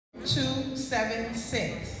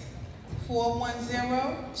276.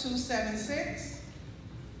 410-276.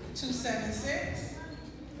 276.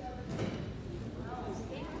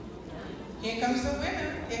 Here comes the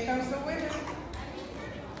winner. Here comes the winner.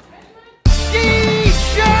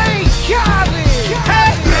 DJ Khaled.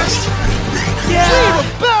 Hey.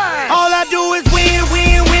 Yeah. All I do is win,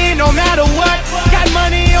 win, win, no matter what. Got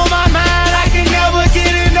money on my mind, I can never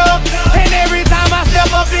get enough. And every time I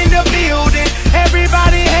step up in the building,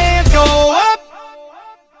 everybody hands go up.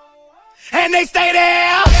 And they stay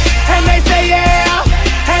there, and they say yeah,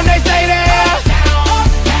 and they say there.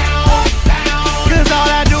 Cause all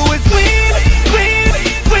I do is win, win,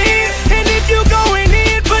 win. And if you going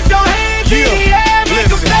in, put your hands in the air, make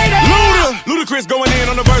them stay there. Ludacris going in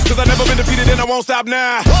on the verse, cause I never been defeated and I won't stop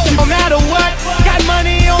now. No matter what, got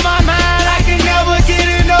money on my mind, I can never get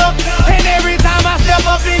enough. And every time I step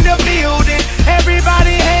up in the building,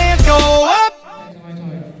 everybody hands go up.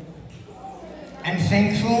 I'm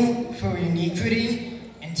thankful for uniquity,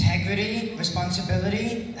 integrity,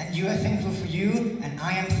 responsibility, and you are thankful for you, and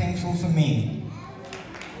I am thankful for me.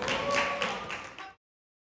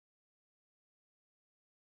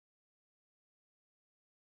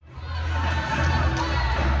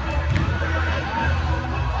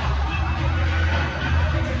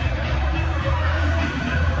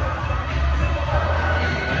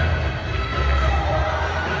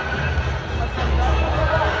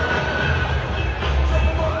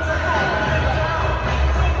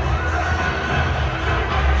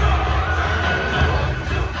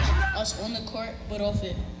 On the court, but off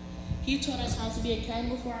it. He taught us how to be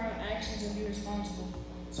accountable for our actions and be responsible.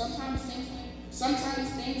 Sometimes things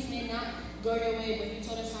may not go your way, but he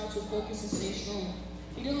taught us how to focus and stay strong.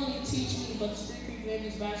 He didn't only teach me, but the Street Creek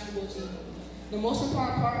Ravens basketball team. The most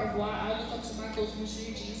important part of why I look up to my coach, Mr.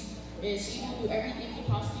 Eugene, is he will do everything he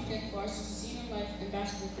possibly can for us to succeed in life and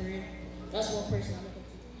basketball career. That's one person I look up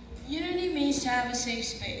to. Unity means to have a safe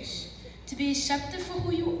space, to be accepted for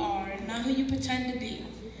who you are and not who you pretend to be.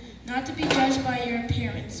 Not to be judged by your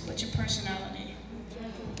appearance, but your personality.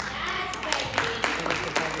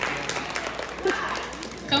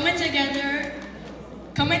 Coming together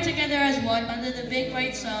as one under the big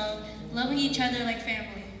white sun, loving each other like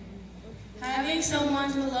family. Having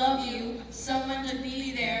someone to love you, someone to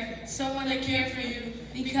be there, someone to care for you,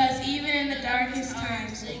 because even in the darkest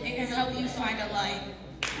times, it can help you find a light.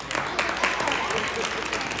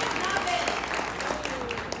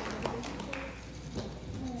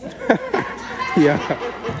 Yeah.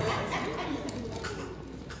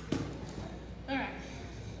 Alright.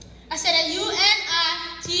 I said a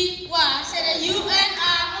U-N-I-T-Y. I said a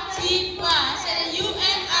U-N-I-T-Y. I said a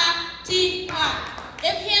U-N-I-T-Y.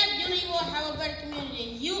 If we have unity, we'll have a better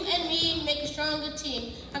community. You and me make a stronger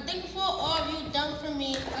team. I'm thankful for all of you done for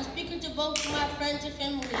me. I'm speaking to both my friends and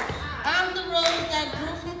family. I'm the rose that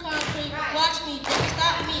grew from concrete. Watch me, they can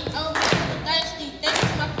stop me. I'm the dynasty. Thanks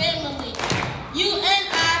to my family.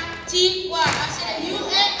 U-N-I-T-Y. I said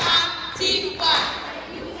U-N-I-T-Y.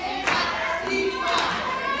 U-N-I-T-Y.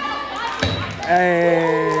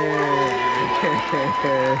 Hey.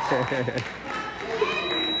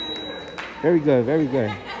 Very good, very good.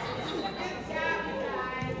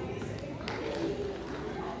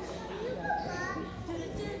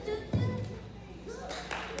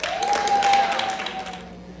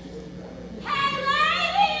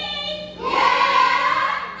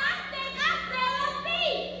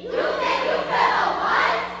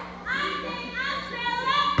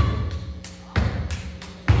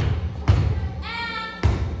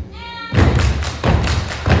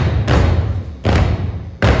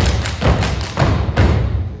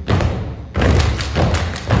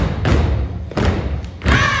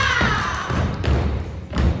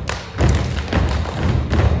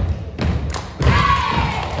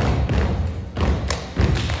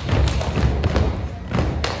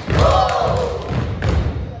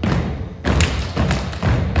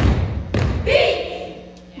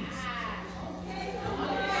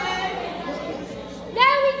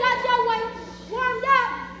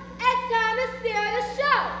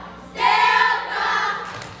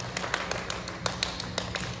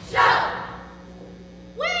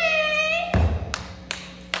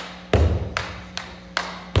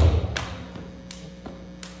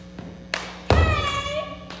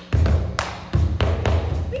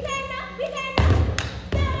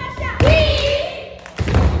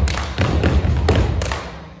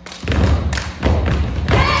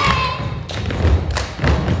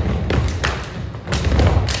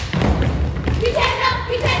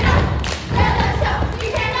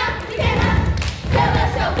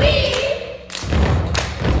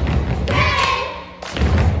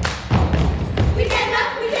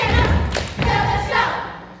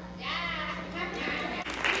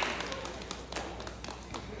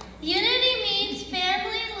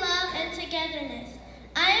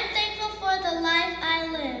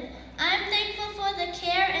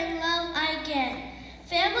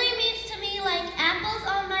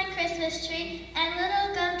 Christmas tree and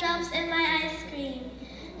little gumdrops in my ice cream.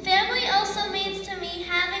 Family also means to me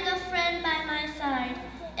having a friend by my side.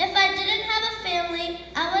 If I didn't have a family,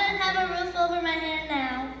 I wouldn't have a roof over my head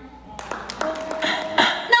now.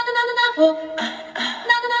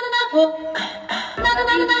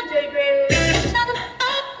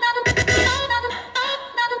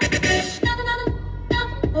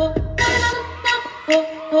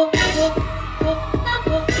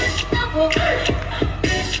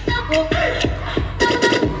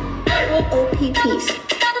 OPPs,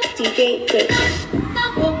 DJ Great.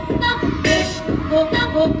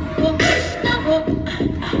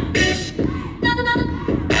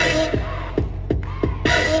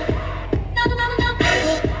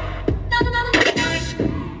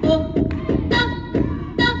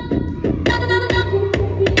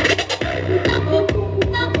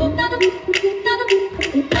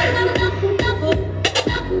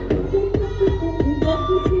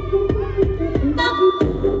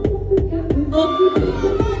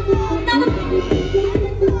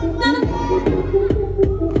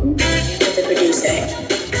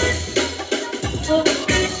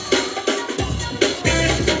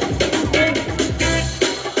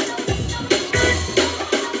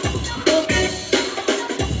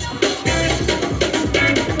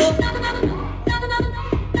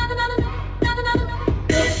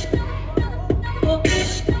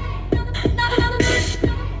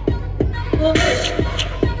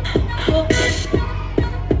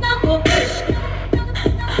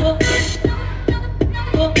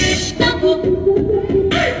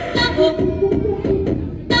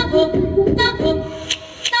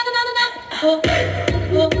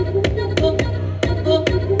 Oh,